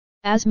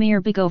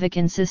Asmir Begovic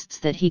insists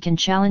that he can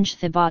challenge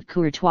Thibaut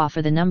Courtois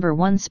for the number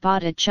 1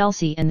 spot at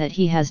Chelsea and that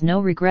he has no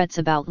regrets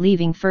about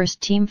leaving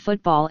first-team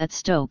football at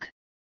Stoke.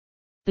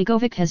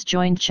 Begovic has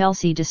joined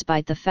Chelsea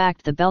despite the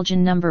fact the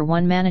Belgian number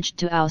 1 managed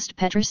to oust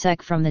Petr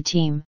Cech from the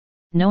team,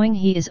 knowing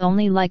he is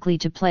only likely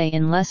to play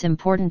in less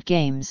important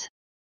games.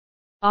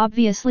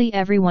 Obviously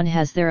everyone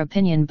has their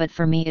opinion, but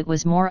for me it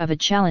was more of a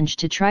challenge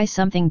to try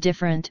something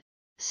different,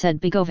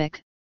 said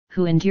Begovic,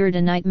 who endured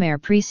a nightmare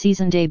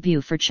pre-season debut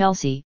for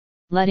Chelsea,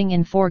 letting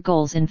in 4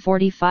 goals in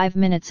 45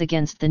 minutes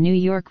against the New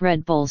York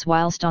Red Bulls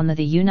whilst on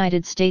the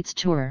United States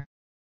tour.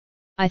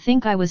 I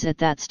think I was at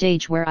that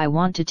stage where I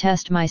want to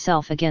test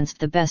myself against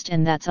the best,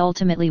 and that's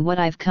ultimately what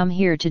I've come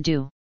here to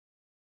do.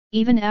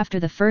 Even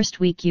after the first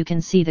week you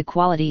can see the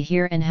quality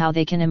here and how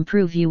they can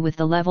improve you with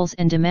the levels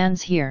and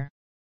demands here.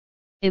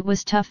 It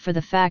was tough for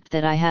the fact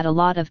that I had a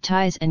lot of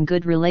ties and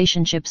good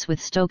relationships with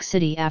Stoke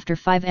City after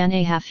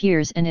 5.5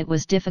 years, and it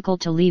was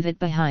difficult to leave it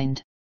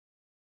behind.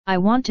 I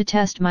want to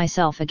test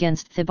myself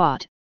against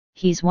Thibaut.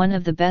 He's one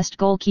of the best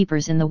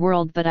goalkeepers in the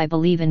world, but I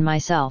believe in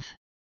myself.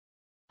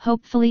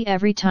 Hopefully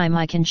every time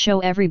I can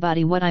show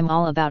everybody what I'm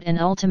all about and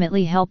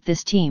ultimately help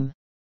this team.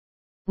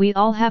 We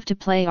all have to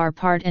play our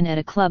part, and at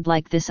a club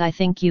like this I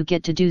think you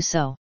get to do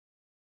so.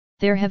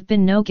 There have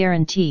been no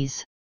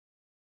guarantees.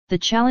 The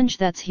challenge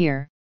that's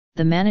here,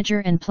 the manager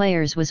and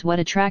players, was what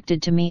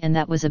attracted to me, and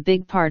that was a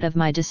big part of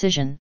my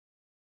decision.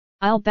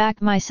 I'll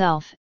back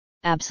myself,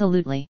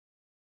 absolutely.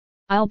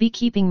 I'll be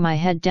keeping my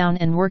head down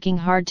and working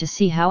hard to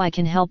see how I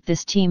can help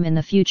this team in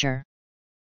the future.